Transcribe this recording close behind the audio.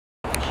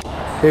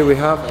Here we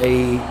have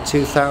a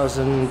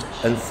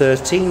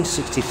 2013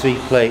 63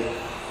 plate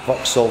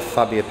Vauxhall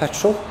Fabia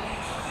petrol,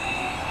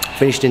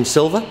 finished in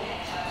silver.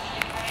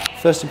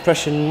 First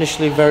impression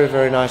initially,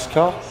 very nice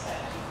car,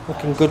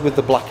 looking good with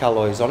the black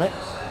alloys on it.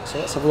 So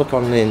let's have a look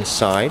on the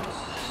inside.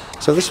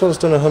 So this one's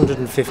done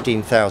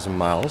 115,000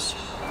 miles.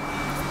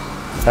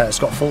 It's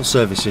got full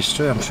service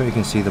history, I'm sure you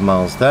can see the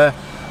miles there.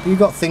 But you've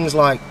got things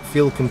like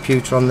fuel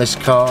computer on this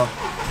car.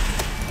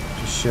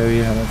 Just show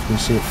you, I don't know if you can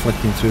see it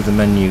flicking through the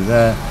menu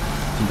there.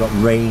 You've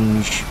got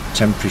range,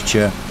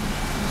 temperature,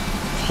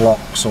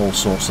 clocks, all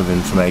sorts of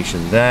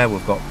information there.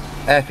 We've got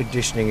air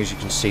conditioning, as you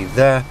can see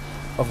there.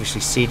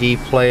 Obviously CD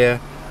player,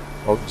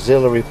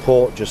 auxiliary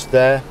port just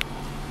there.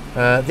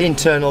 The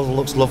internal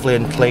looks lovely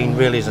and clean,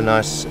 really is a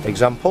nice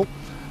example.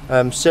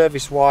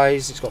 Service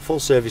wise, it's got full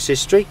service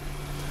history.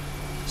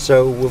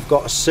 So we've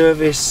got a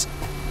service,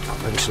 I'll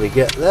eventually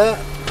get there.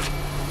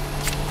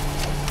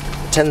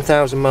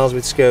 10,000 miles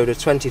with Skoda,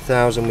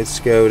 20,000 with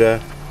Skoda,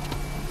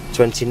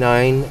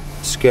 29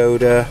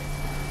 Skoda,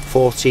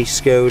 40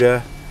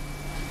 Skoda,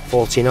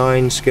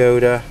 49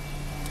 Skoda,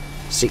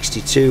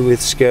 62 with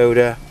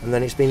Skoda, and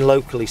then it's been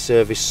locally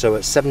serviced, so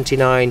at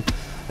 79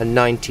 and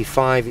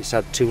 95 it's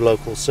had 2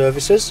 local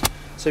services.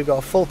 So you've got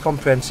a full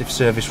comprehensive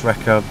service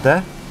record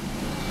there.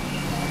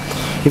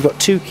 You've got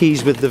 2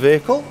 keys with the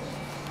vehicle.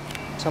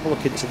 Let's have a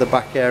look into the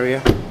back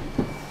area.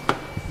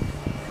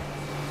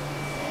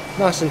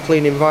 Nice and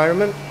clean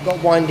environment.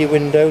 Got windy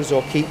windows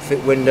or keep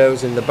fit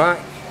windows in the back.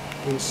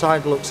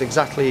 Inside looks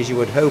exactly as you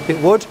would hope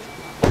it would.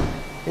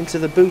 Into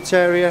the boot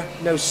area,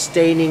 no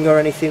staining or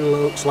anything,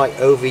 looks like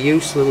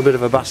overuse. A little bit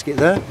of a basket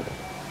there,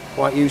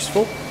 quite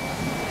useful.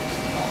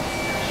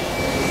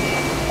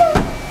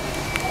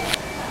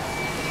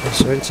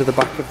 So into the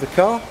back of the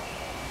car.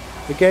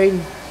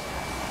 Again,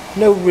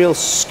 no real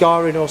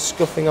scarring or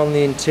scuffing on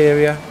the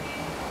interior.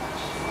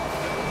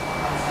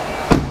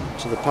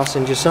 To the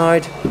passenger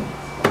side.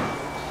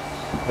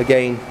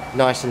 Again,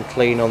 nice and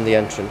clean on the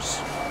entrance.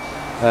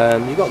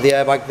 You've got the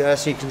airbag there,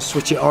 so you can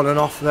switch it on and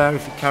off there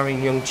if you're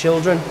carrying young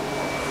children.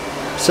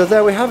 So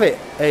there we have it,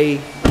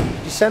 a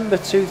December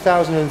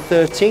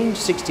 2013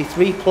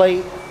 63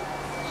 plate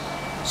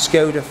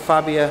Skoda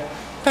Fabia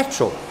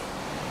petrol.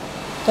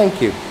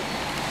 Thank you.